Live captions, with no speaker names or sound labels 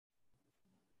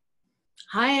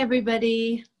Hi,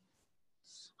 everybody.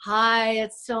 Hi,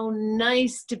 it's so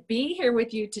nice to be here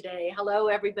with you today. Hello,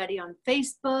 everybody on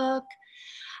Facebook,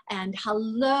 and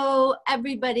hello,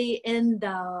 everybody in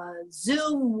the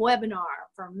Zoom webinar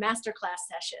for masterclass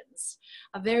sessions.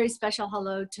 A very special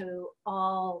hello to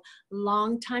all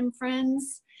longtime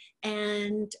friends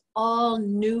and all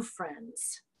new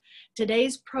friends.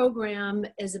 Today's program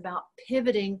is about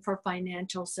pivoting for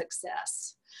financial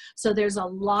success. So there's a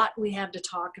lot we have to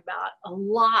talk about, a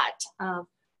lot of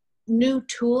new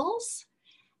tools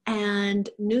and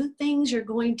new things you're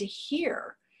going to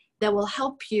hear that will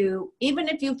help you, even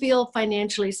if you feel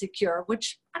financially secure,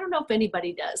 which I don't know if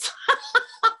anybody does.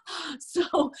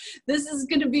 So this is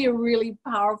going to be a really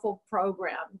powerful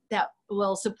program that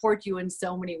will support you in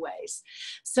so many ways.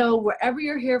 So wherever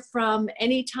you're here from,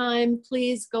 anytime,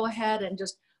 please go ahead and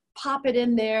just pop it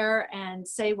in there and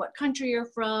say what country you're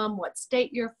from, what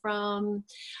state you're from,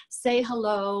 say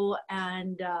hello,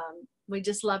 and we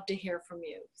just love to hear from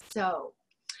you. So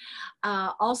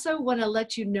also want to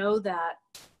let you know that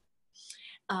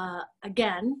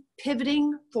again,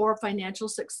 pivoting for financial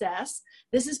success.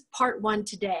 This is part 1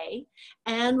 today,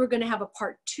 and we're going to have a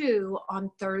part 2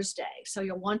 on Thursday. So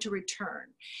you'll want to return.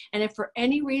 And if for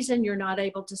any reason you're not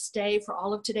able to stay for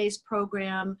all of today's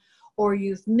program, or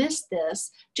you've missed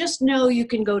this, just know you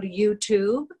can go to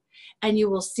YouTube and you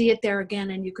will see it there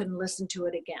again, and you can listen to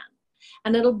it again.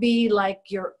 And it'll be like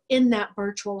you're in that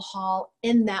virtual hall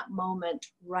in that moment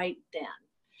right then.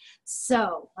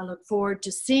 So I look forward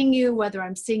to seeing you, whether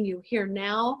I'm seeing you here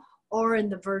now or in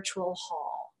the virtual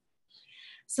hall.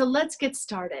 So let's get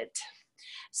started.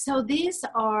 So these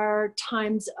are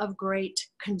times of great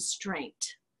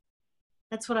constraint.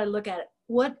 That's what I look at.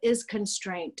 What is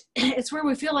constraint? It's where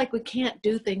we feel like we can't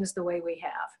do things the way we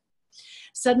have.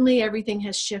 Suddenly everything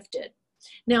has shifted.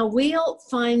 Now we'll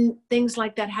find things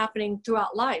like that happening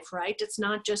throughout life, right? It's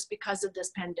not just because of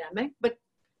this pandemic, but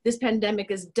this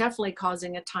pandemic is definitely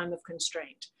causing a time of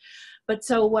constraint. But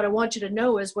so what I want you to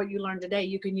know is what you learned today,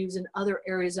 you can use in other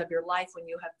areas of your life when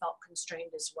you have felt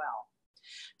constrained as well.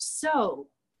 So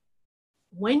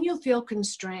when you feel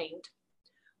constrained,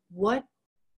 what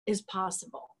is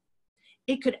possible?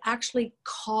 It could actually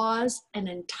cause an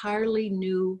entirely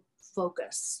new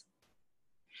focus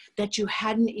that you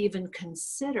hadn't even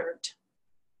considered.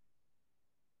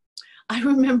 I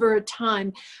remember a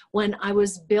time when I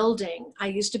was building, I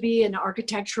used to be an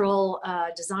architectural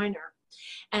designer,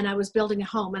 and I was building a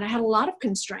home, and I had a lot of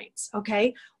constraints,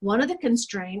 okay? One of the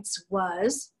constraints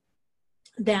was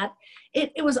that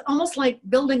it was almost like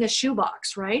building a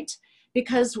shoebox, right?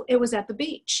 Because it was at the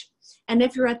beach. And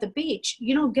if you're at the beach,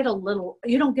 you don't get a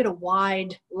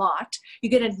wide lot, you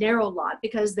get a narrow lot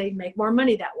because they make more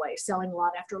money that way, selling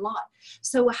lot after lot.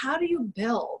 So how do you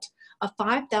build a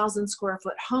 5,000 square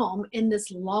foot home in this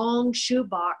long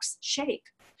shoebox shape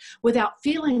without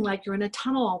feeling like you're in a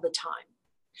tunnel all the time?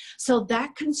 So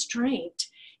that constraint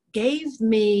gave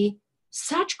me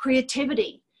such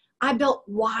creativity. I built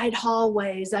wide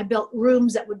hallways. I built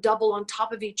rooms that would double on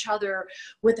top of each other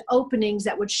with openings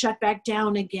that would shut back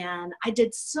down again. I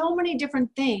did so many different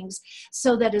things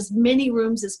so that as many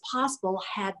rooms as possible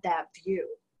had that view.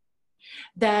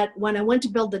 That when I went to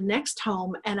build the next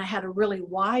home and I had a really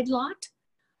wide lot,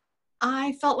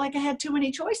 I felt like I had too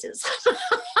many choices.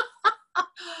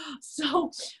 So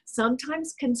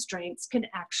sometimes constraints can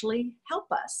actually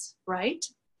help us, right?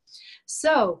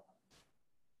 So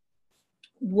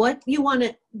what you want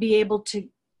to be able to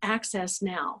access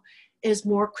now is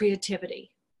more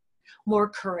creativity, more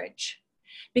courage.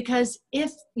 Because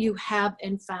if you have,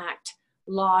 in fact,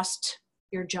 lost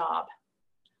your job,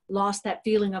 lost that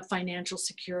feeling of financial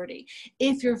security,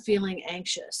 if you're feeling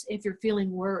anxious, if you're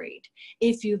feeling worried,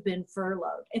 if you've been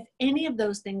furloughed, if any of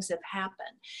those things have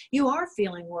happened, you are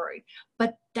feeling worried,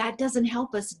 but that doesn't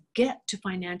help us get to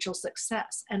financial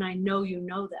success. And I know you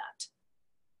know that.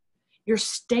 Your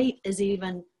state is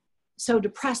even so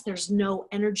depressed, there's no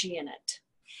energy in it.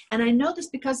 And I know this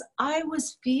because I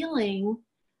was feeling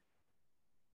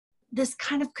this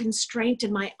kind of constraint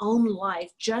in my own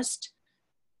life just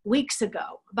weeks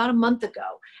ago, about a month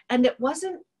ago. And it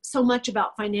wasn't so much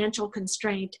about financial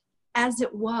constraint as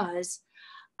it was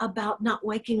about not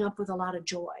waking up with a lot of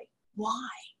joy. Why?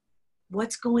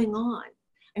 What's going on?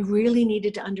 I really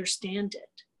needed to understand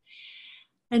it.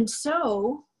 And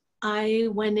so I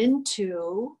went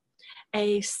into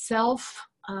a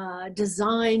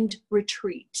self-designed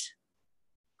retreat.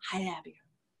 Hi,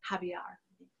 Javier.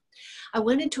 I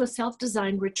went into a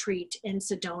self-designed retreat in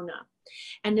Sedona.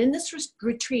 And in this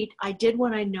retreat, I did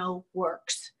what I know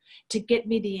works to get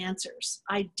me the answers.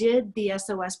 I did the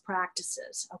SOS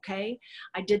practices, okay?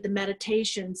 I did the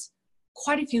meditations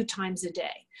quite a few times a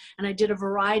day. And I did a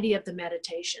variety of the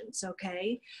meditations,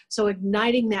 okay? So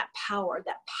igniting that power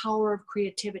of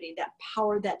creativity, that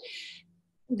power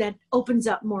that opens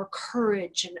up more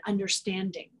courage and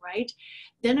understanding, right?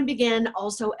 Then I began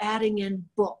also adding in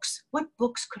books. What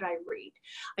books could I read?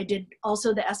 I did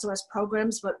also the SOS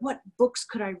programs, but what books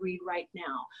could I read right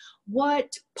now?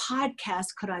 What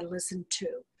podcasts could I listen to?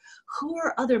 Who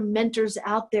are other mentors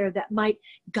out there that might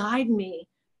guide me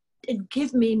and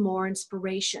give me more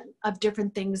inspiration of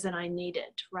different things that I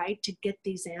needed, right, to get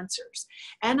these answers?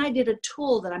 And I did a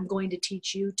tool that I'm going to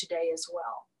teach you today as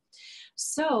well.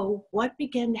 So what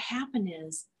began to happen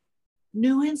is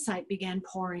new insight began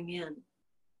pouring in.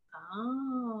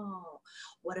 Oh,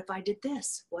 what if I did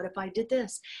this? What if I did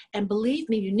this? And believe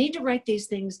me, you need to write these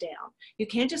things down. You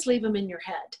can't just leave them in your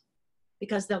head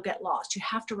because they'll get lost. You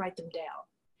have to write them down.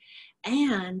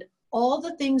 And all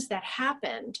the things that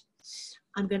happened,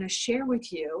 I'm going to share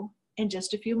with you in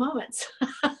just a few moments.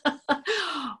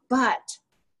 But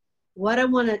what I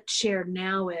want to share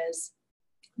now is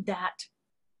that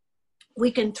we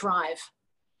can thrive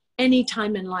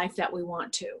anytime in life that we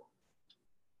want to.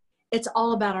 It's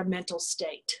all about our mental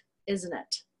state, isn't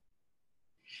it?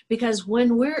 Because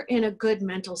when we're in a good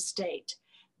mental state,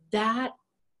 that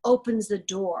opens the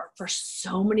door for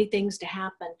so many things to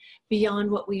happen beyond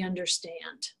what we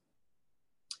understand.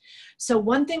 So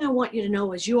one thing I want you to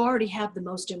know is you already have the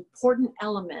most important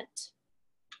element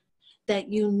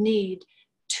that you need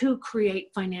to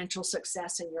create financial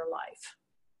success in your life.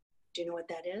 Do you know what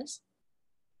that is?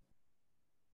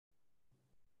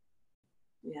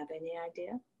 You have any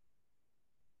idea?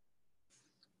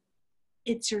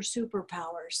 It's your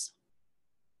superpowers.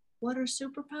 What are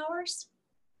superpowers?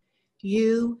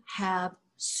 You have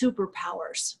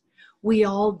superpowers. We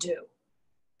all do.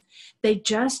 They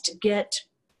just get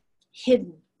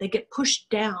hidden. They get pushed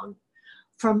down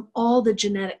from all the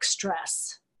genetic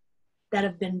stress that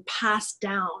have been passed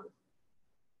down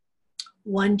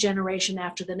one generation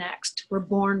after the next. We're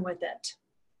born with it.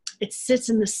 It sits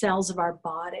in the cells of our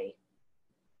body.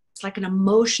 It's like an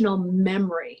emotional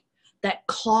memory that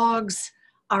clogs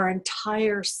our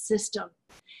entire system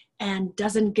and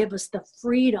doesn't give us the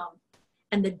freedom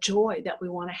and the joy that we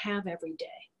want to have every day.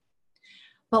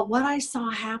 But what I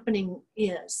saw happening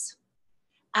is,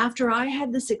 after I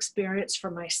had this experience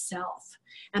for myself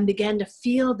and began to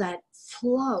feel that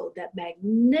flow, that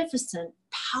magnificent,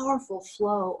 powerful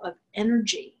flow of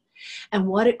energy and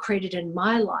what it created in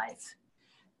my life,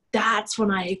 that's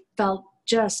when I felt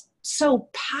just so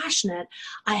passionate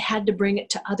I had to bring it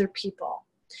to other people.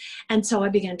 And so I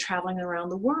began traveling around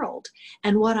the world.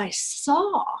 And what I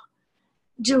saw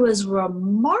was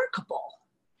remarkable.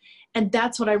 And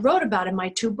that's what I wrote about in my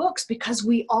 2 books, because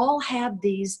we all have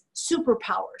these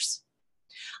superpowers.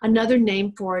 Another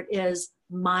name for it is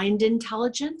mind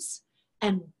intelligence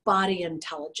and body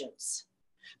intelligence.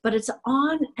 But it's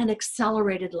on an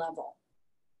accelerated level.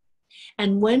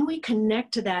 And when we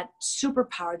connect to that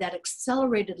superpower, that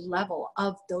accelerated level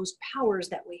of those powers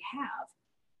that we have,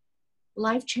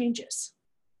 life changes.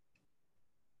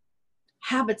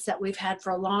 Habits that we've had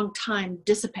for a long time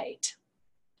dissipate.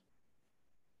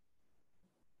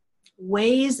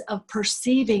 Ways of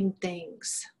perceiving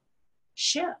things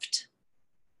shift.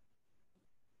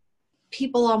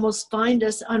 People almost find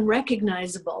us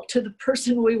unrecognizable to the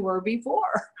person we were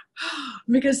before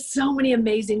because so many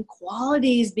amazing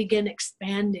qualities begin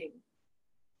expanding.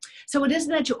 So it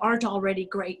isn't that you aren't already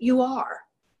great, you are.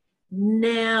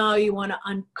 Now you want to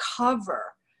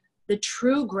uncover the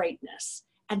true greatness,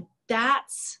 and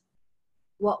that's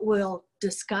what we'll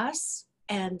discuss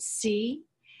and see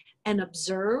and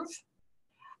observe.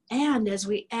 And as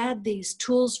we add these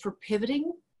tools for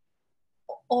pivoting,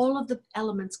 all of the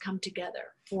elements come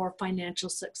together for financial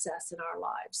success in our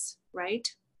lives, right?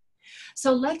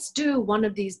 So let's do one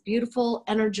of these beautiful,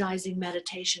 energizing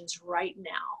meditations right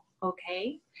now,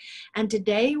 okay? And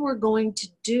today we're going to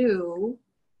do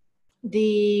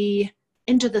the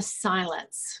Into the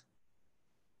Silence.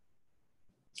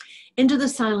 Into the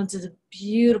Silence is a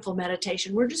beautiful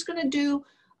meditation. We're just going to do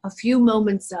a few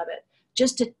moments of it,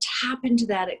 just to tap into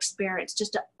that experience,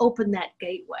 just to open that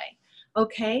gateway,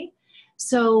 okay?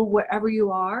 So wherever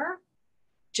you are,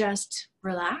 just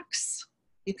relax.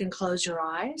 You can close your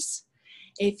eyes.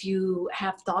 If you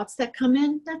have thoughts that come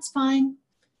in, that's fine.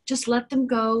 Just let them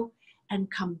go and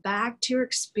come back to your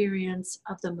experience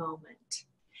of the moment.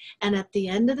 And at the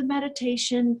end of the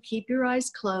meditation, keep your eyes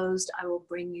closed. I will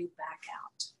bring you back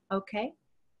out. Okay?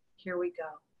 Here we go.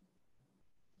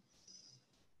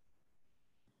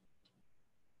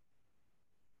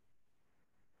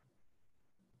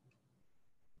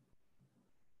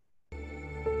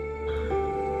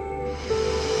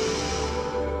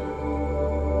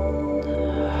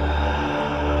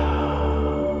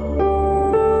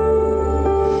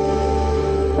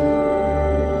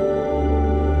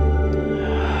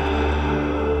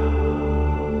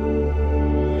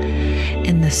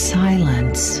 In the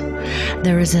silence,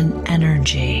 there is an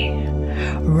energy,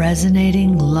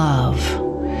 resonating love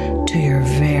to your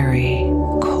very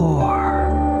core.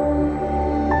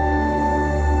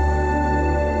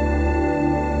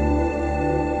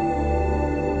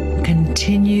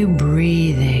 Continue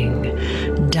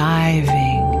breathing,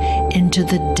 diving into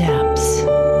the depths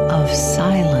of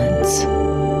silence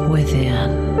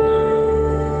within.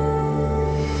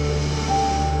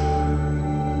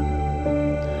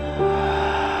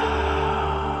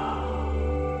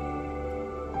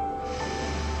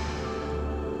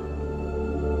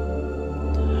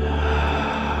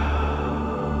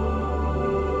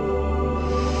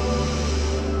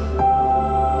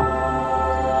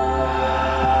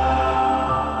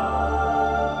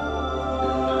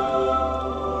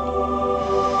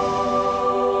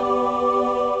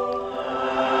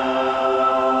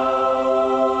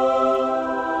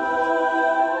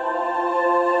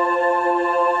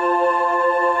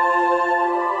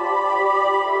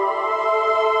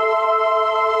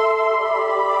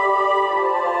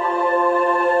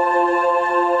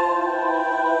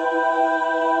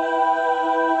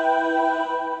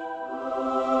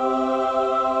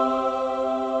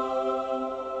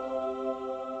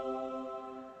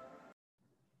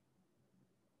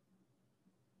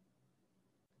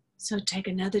 So take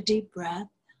another deep breath.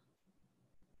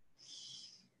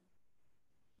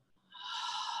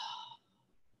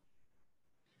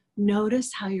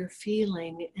 Notice how you're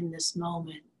feeling in this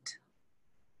moment.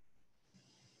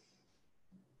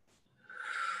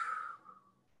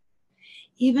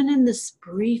 Even in this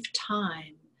brief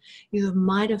time, you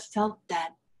might have felt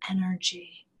that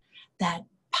energy, that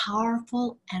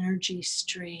powerful energy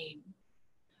stream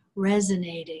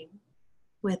resonating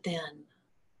within.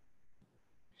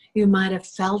 You might have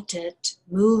felt it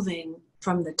moving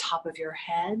from the top of your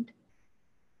head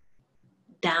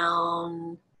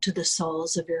down to the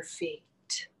soles of your feet.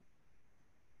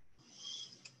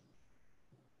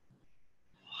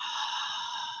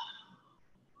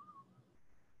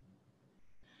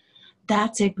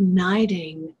 That's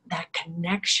igniting that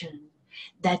connection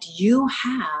that you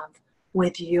have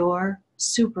with your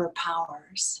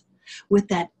superpowers, with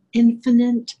that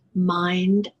infinite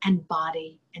mind and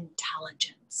body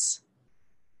intelligence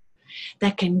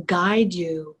that can guide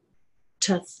you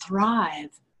to thrive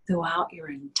throughout your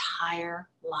entire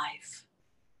life.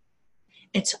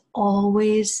 It's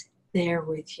always there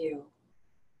with you.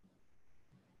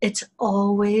 It's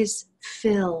always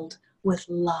filled with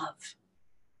love.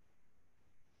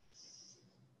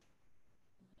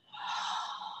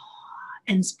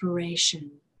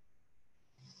 Inspiration,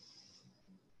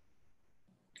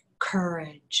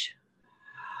 courage.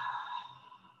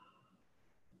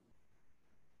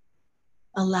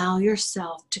 Allow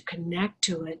yourself to connect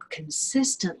to it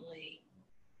consistently,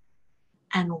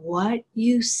 and what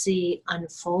you see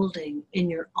unfolding in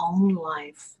your own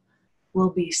life will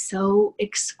be so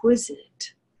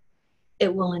exquisite.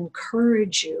 It will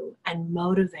encourage you and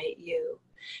motivate you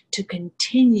to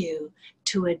continue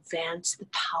to advance the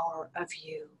power of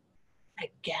you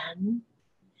again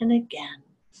and again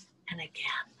and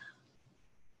again.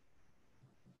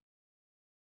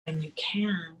 When you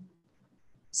can,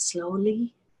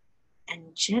 slowly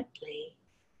and gently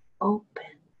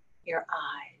open your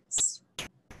eyes.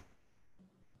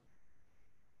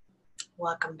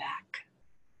 Welcome back.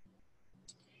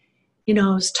 You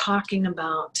know, I was talking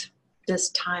about this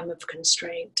time of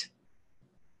constraint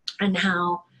and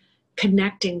how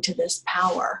connecting to this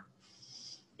power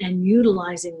and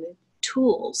utilizing the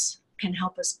tools can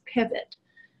help us pivot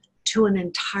to an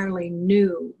entirely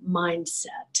new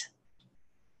mindset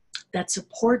that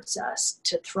supports us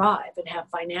to thrive and have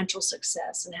financial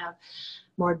success and have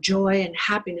more joy and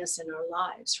happiness in our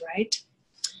lives, right?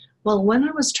 Well, when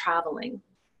I was traveling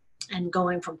and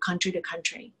going from country to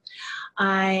country,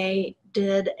 I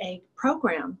did a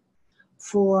program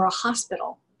for a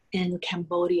hospital in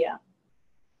Cambodia.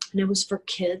 And it was for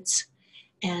kids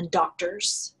and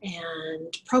doctors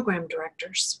and program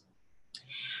directors.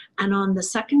 And on the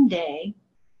second day,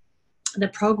 the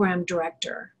program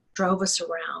director drove us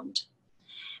around,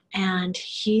 and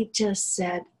he just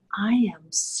said, "I am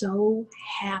so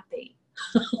happy."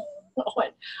 I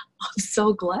went, "I'm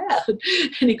so glad."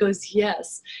 And he goes,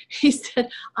 "Yes." He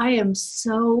said, "I am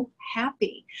so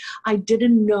happy. I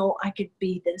didn't know I could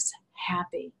be this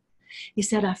happy." He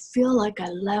said, "I feel like I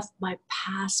left my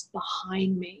past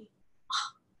behind me."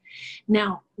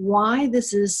 Now, why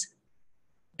this is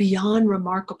beyond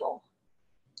remarkable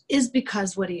is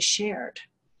because what he shared,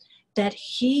 that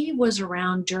he was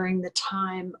around during the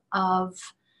time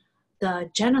of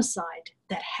the genocide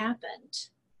that happened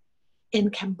in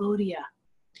Cambodia.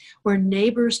 where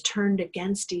neighbors turned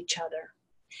against each other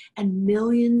and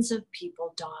millions of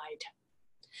people died.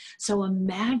 So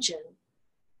imagine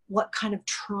what kind of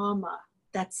trauma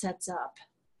that sets up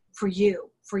for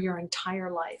you, for your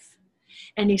entire life.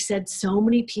 And he said so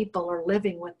many people are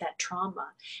living with that trauma,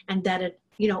 and that it,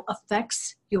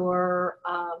 affects your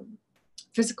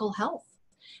physical health.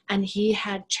 And he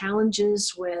had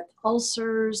challenges with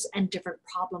ulcers and different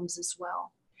problems as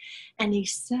well. And he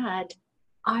said,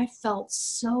 I felt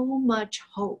so much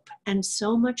hope and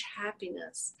so much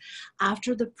happiness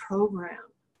after the program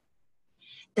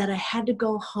that I had to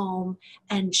go home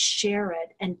and share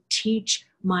it and teach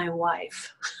my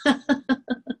wife.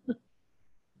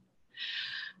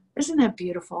 Isn't that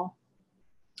beautiful?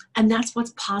 And that's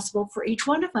what's possible for each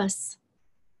one of us.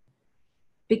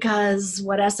 Because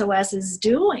what SOS is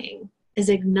doing is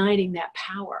igniting that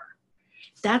power.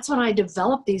 That's what I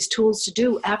developed these tools to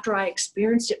do after I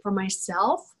experienced it for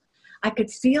myself. I could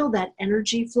feel that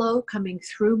energy flow coming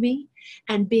through me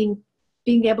and being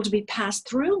able to be passed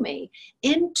through me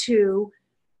into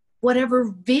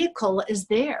whatever vehicle is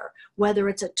there, whether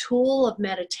it's a tool of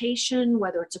meditation,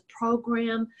 whether it's a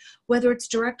program, whether it's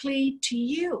directly to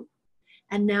you.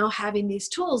 And now having these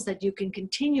tools that you can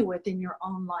continue with in your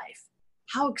own life.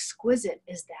 How exquisite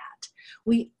is that?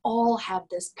 We all have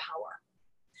this power.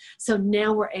 So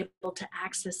now we're able to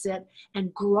access it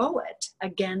and grow it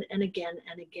again and again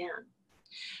and again.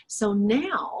 So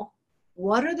now,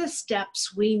 what are the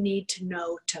steps we need to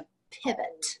know to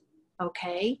pivot?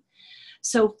 Okay?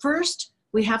 So first,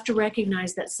 we have to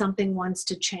recognize that something wants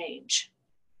to change.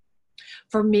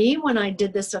 For me, when I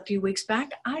did this a few weeks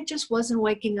back, I just wasn't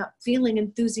waking up feeling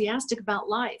enthusiastic about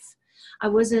life. I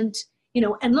wasn't,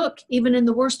 and look, even in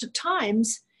the worst of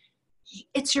times,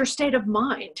 it's your state of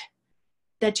mind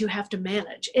that you have to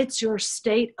manage. It's your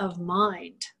state of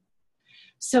mind.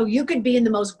 So you could be in the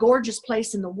most gorgeous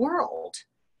place in the world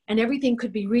and everything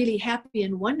could be really happy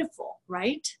and wonderful,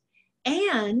 right?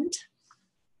 And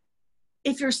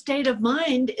if your state of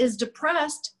mind is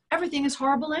depressed, everything is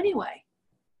horrible anyway,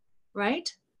 right?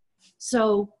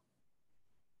 So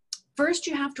first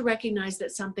you have to recognize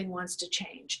that something wants to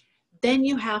change. Then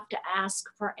you have to ask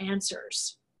for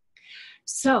answers.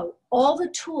 So all the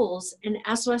tools in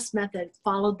SOS method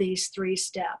follow these 3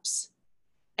 steps.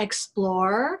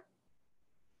 Explore,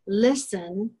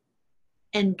 listen,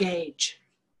 engage.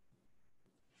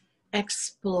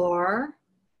 Explore,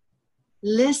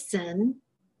 listen,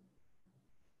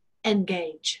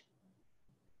 engage.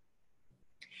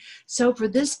 So for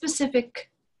this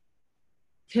specific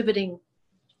pivoting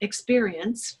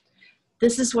experience,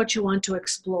 this is what you want to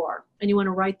explore, and you want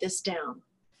to write this down.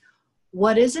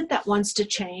 What is it that wants to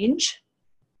change?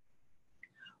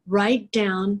 Write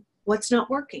down what's not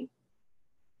working.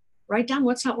 Write down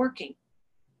what's not working.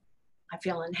 I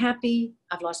feel unhappy.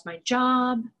 I've lost my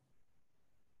job.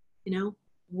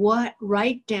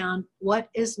 Write down what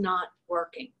is not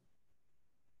working.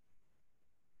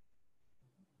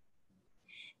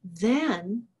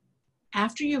 Then,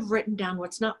 after you've written down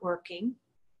what's not working,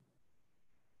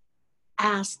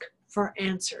 ask for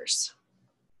answers.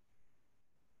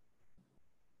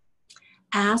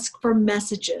 Ask for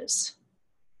messages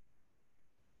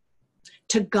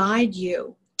to guide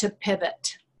you to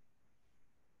pivot.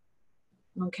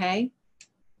 Okay?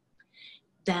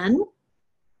 Then,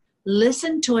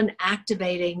 listen to an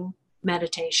activating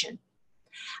meditation.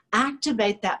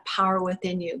 Activate that power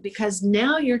within you, because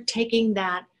now you're taking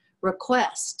that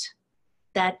request,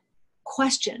 that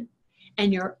question,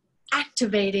 and you're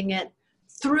activating it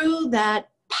through that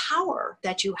power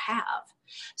that you have,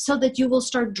 so that you will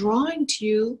start drawing to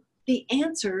you the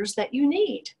answers that you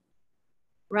need,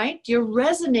 right? You're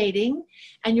resonating,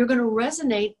 and you're going to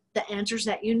resonate the answers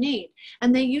that you need.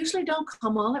 And they usually don't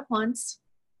come all at once.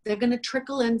 They're going to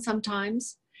trickle in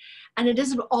sometimes. And it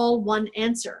isn't all one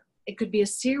answer. It could be a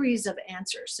series of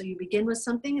answers. So you begin with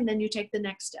something, and then you take the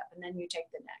next step, and then you take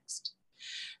the next.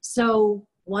 So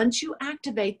once you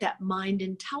activate that mind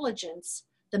intelligence,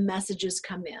 the messages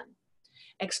come in.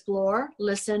 Explore,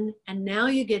 listen, and now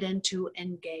you get into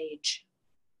engage.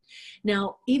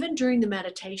 Now, even during the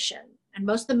meditation, and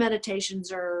most of the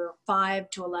meditations are 5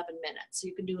 to 11 minutes, so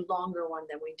you can do a longer one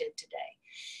than we did today.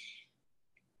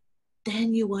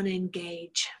 Then you want to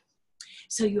engage.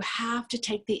 So you have to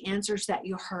take the answers that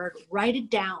you heard, write it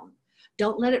down.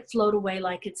 Don't let it float away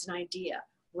like it's an idea.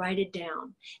 Write it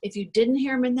down. If you didn't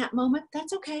hear them in that moment,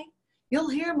 that's okay. You'll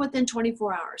hear them within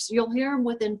 24 hours. You'll hear them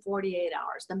within 48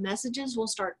 hours. The messages will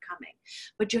start coming.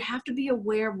 But you have to be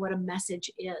aware of what a message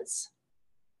is.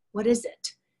 What is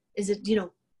it? Is it,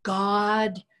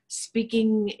 God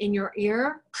speaking in your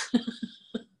ear?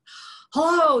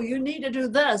 hello, you need to do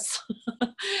this.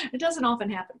 It doesn't often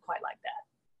happen quite like that.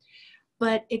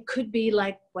 But it could be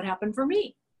like what happened for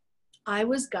me. I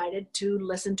was guided to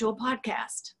listen to a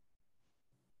podcast.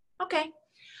 Okay.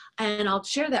 And I'll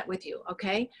share that with you.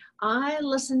 Okay. I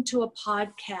listened to a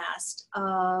podcast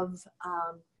of,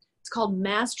 it's called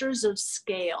Masters of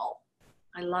Scale.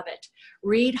 I love it.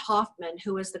 Reid Hoffman,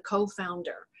 who is the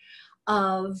co-founder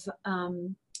of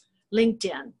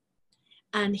LinkedIn.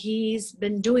 And he's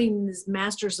been doing this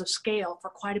Masters of Scale for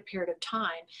quite a period of time,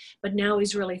 but now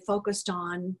he's really focused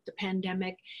on the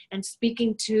pandemic and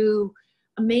speaking to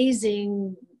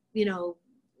amazing,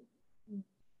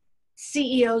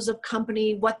 CEOs of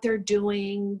company, what they're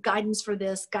doing, guidance for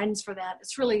this, guidance for that.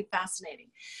 It's really fascinating.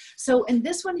 So in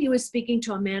this one, he was speaking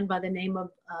to a man by the name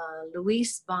of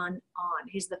Luis von Ahn.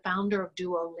 He's the founder of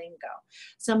Duolingo.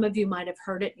 Some of you might have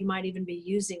heard it. You might even be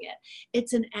using it.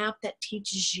 It's an app that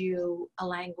teaches you a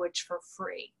language for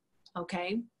free,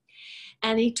 okay?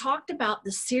 And he talked about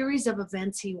the series of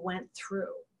events he went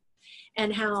through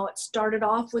and how it started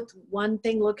off with one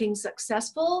thing looking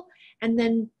successful, and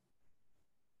then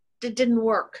it didn't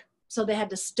work. So they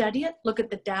had to study it, look at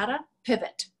the data,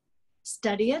 pivot.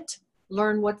 Study it,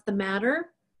 learn what's the matter,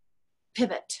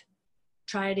 pivot.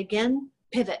 Try it again,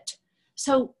 pivot.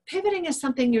 So pivoting is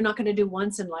something you're not going to do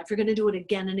once in life. You're going to do it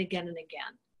again and again and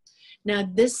again. Now,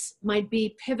 this might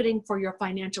be pivoting for your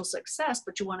financial success,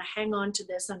 but you want to hang on to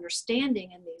this understanding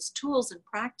and these tools and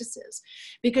practices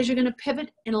because you're going to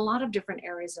pivot in a lot of different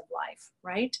areas of life,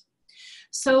 right?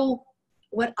 So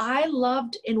what I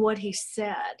loved in what he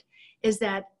said is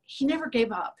that he never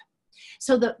gave up.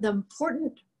 So the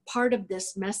important part of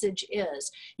this message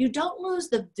is you don't lose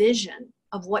the vision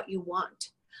of what you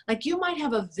want. Like you might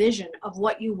have a vision of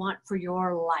what you want for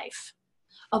your life,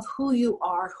 of who you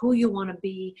are, who you want to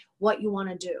be, what you want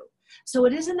to do. So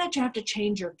it isn't that you have to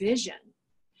change your vision.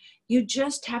 You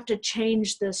just have to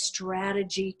change the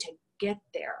strategy to get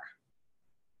there.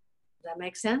 Does that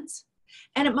make sense?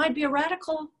 And it might be a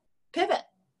radical pivot,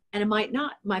 and it might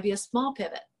not. It might be a small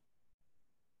pivot.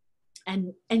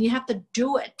 And you have to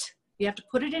do it. You have to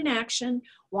put it in action,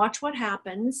 watch what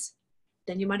happens,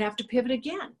 then you might have to pivot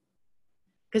again.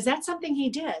 Because that's something he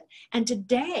did. And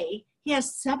today, he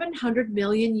has 700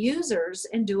 million users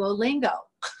in Duolingo.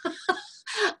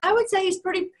 I would say he's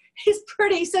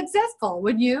pretty successful,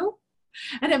 wouldn't you?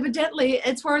 And evidently,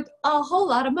 it's worth a whole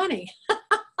lot of money.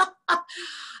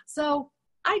 So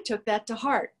I took that to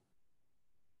heart.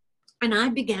 And I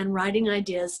began writing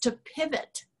ideas to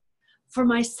pivot for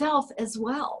myself as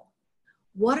well.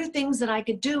 What are things that I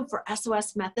could do for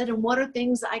SOS Method, and what are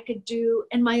things I could do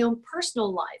in my own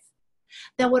personal life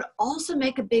that would also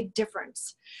make a big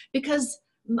difference? Because,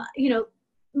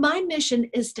 my mission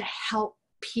is to help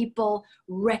people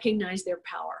recognize their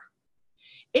power.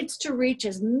 It's to reach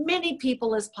as many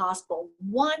people as possible,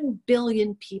 1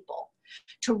 billion people,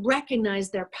 to recognize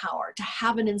their power, to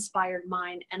have an inspired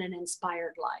mind and an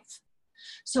inspired life.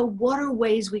 So what are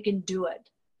ways we can do it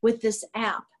with this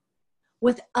app,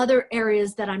 with other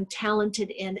areas that I'm talented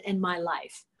in my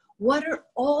life? What are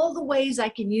all the ways I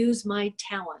can use my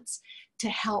talents to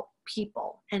help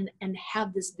people and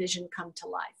have this vision come to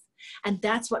life? And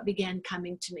that's what began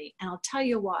coming to me. And I'll tell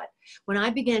you what, when I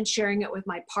began sharing it with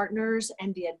my partners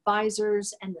and the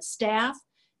advisors and the staff,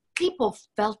 people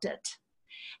felt it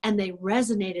and they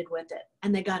resonated with it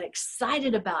and they got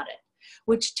excited about it,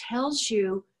 which tells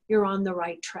you you're on the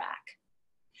right track.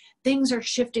 Things are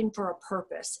shifting for a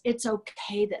purpose. It's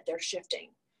okay that they're shifting.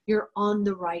 You're on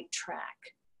the right track.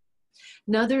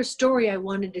 Another story I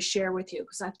wanted to share with you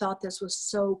because I thought this was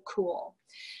so cool.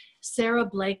 Sarah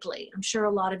Blakely, I'm sure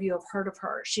a lot of you have heard of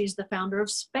her. She's the founder of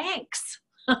Spanx.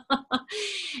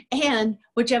 And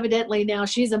which evidently now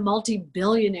she's a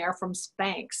multi-billionaire from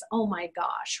Spanx. Oh my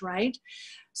gosh, right?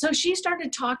 So she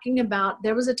started talking about,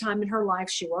 there was a time in her life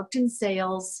she worked in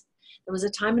sales. There was a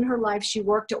time in her life she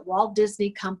worked at Walt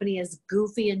Disney Company as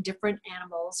Goofy and different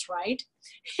animals, right?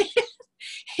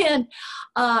 And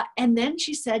then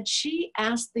she said she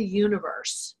asked the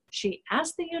universe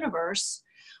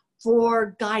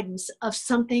for guidance of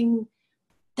something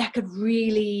that could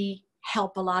really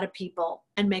help a lot of people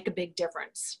and make a big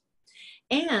difference.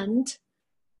 And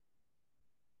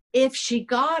if she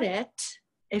got it,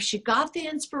 if she got the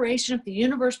inspiration, if the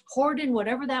universe poured in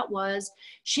whatever that was,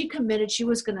 she committed she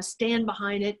was going to stand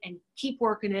behind it and keep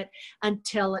working it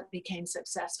until it became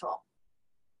successful.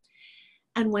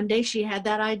 And one day she had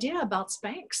that idea about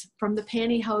Spanx, from the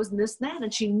pantyhose and this and that,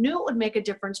 and she knew it would make a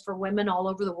difference for women all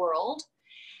over the world.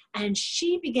 And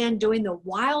she began doing the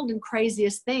wild and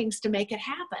craziest things to make it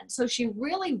happen. So she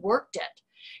really worked it.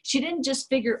 She didn't just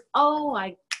figure, oh,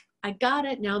 I I got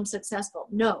it, now I'm successful.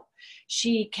 No,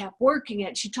 she kept working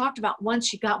it. She talked about when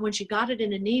she got it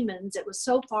in a Neiman's, it was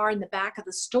so far in the back of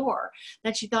the store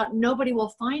that she thought nobody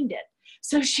will find it.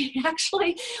 So she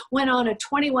actually went on a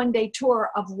 21-day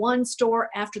tour of one store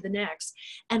after the next.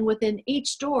 And within each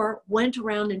store, went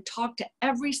around and talked to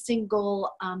every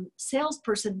single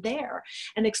salesperson there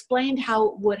and explained how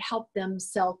it would help them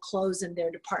sell clothes in their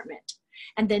department.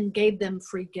 And then gave them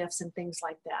free gifts and things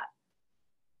like that.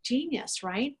 Genius,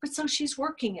 right? But so she's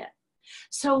working it.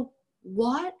 So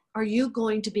what are you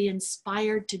going to be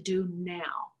inspired to do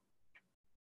now?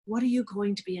 What are you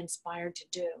going to be inspired to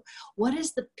do? What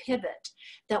is the pivot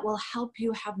that will help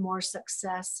you have more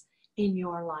success in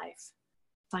your life?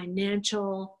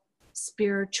 Financial,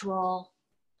 spiritual,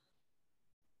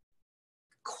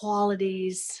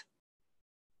 qualities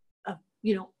of,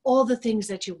 all the things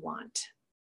that you want.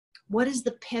 What is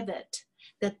the pivot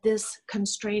that this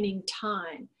constraining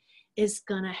time is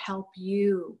going to help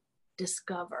you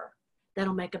discover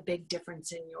that'll make a big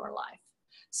difference in your life?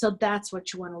 So that's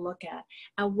what you want to look at.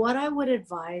 And what I would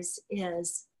advise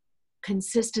is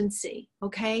consistency,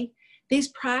 okay? These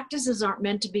practices aren't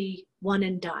meant to be one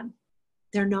and done.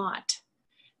 They're not.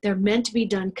 They're meant to be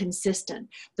done consistent.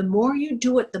 The more you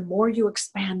do it, the more you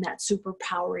expand that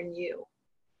superpower in you.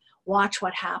 Watch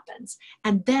what happens.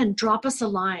 And then drop us a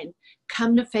line.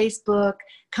 Come to Facebook,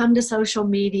 come to social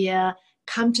media,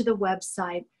 come to the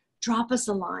website. Drop us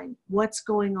a line. What's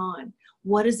going on?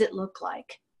 What does it look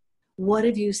like? What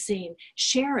have you seen?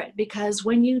 Share it, because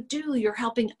when you do, you're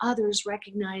helping others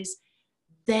recognize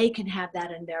they can have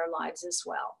that in their lives as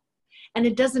well. And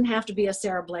it doesn't have to be a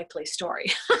Sarah Blakely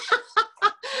story.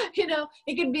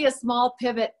 It could be a small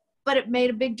pivot, but it made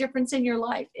a big difference in your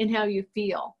life, in how you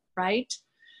feel, right?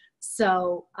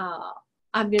 So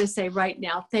I'm going to say right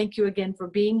now, thank you again for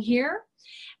being here.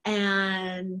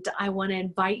 And I want to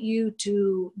invite you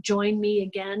to join me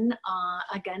again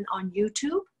on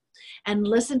YouTube and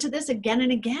listen to this again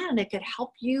and again. It could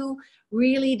help you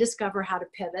really discover how to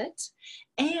pivot.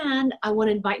 And I want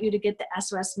to invite you to get the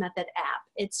SOS Method app.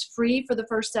 It's free for the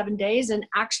first 7 days. And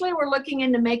actually, we're looking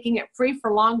into making it free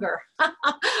for longer.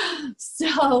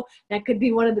 So that could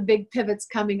be one of the big pivots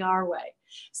coming our way.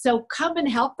 So come and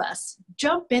help us.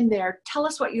 Jump in there. Tell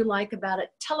us what you like about it.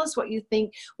 Tell us what you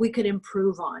think we could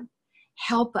improve on.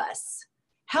 Help us.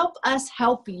 Help us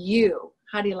help you.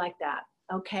 How do you like that?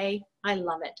 Okay? I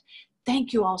love it.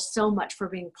 Thank you all so much for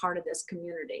being part of this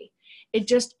community. It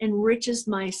just enriches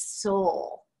my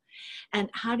soul. And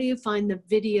how do you find the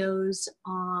videos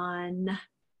on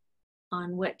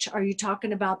which? Are you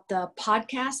talking about the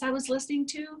podcast I was listening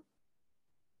to?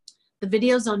 The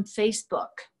videos on Facebook.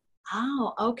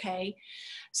 Oh, okay.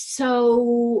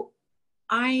 So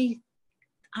I'm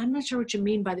not sure what you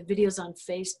mean by the videos on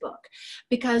Facebook,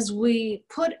 because we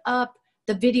put up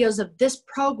the videos of this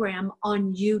program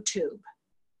on YouTube.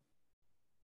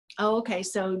 Oh, okay.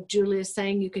 So Julie is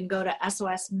saying you can go to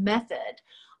SOS Method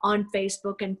on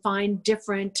Facebook and find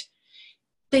different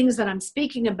things that I'm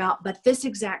speaking about, but this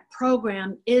exact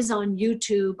program is on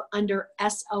YouTube under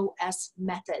SOS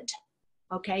Method.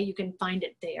 Okay, you can find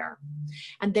it there.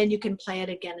 And then you can play it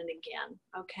again and again,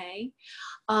 okay?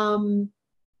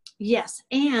 Yes,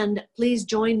 and please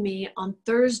join me on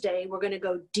Thursday. We're going to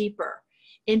go deeper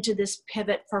into this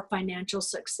pivot for financial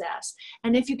success.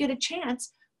 And if you get a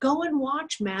chance, go and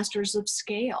watch Masters of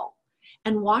Scale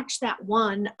and watch that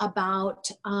one about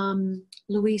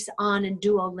Luis Ahn and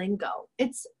Duolingo.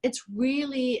 It's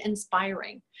really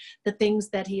inspiring, the things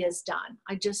that he has done.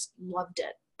 I just loved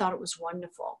it. Thought it was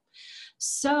wonderful.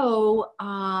 So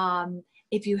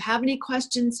if you have any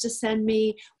questions to send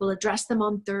me, we'll address them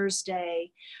on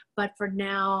Thursday. But for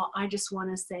now, I just want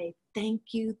to say thank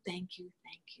you, thank you,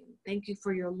 thank you. Thank you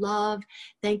for your love.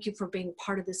 Thank you for being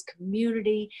part of this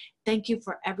community. Thank you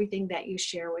for everything that you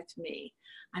share with me.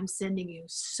 I'm sending you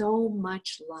so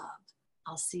much love.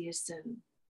 I'll see you soon.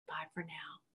 Bye for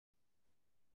now.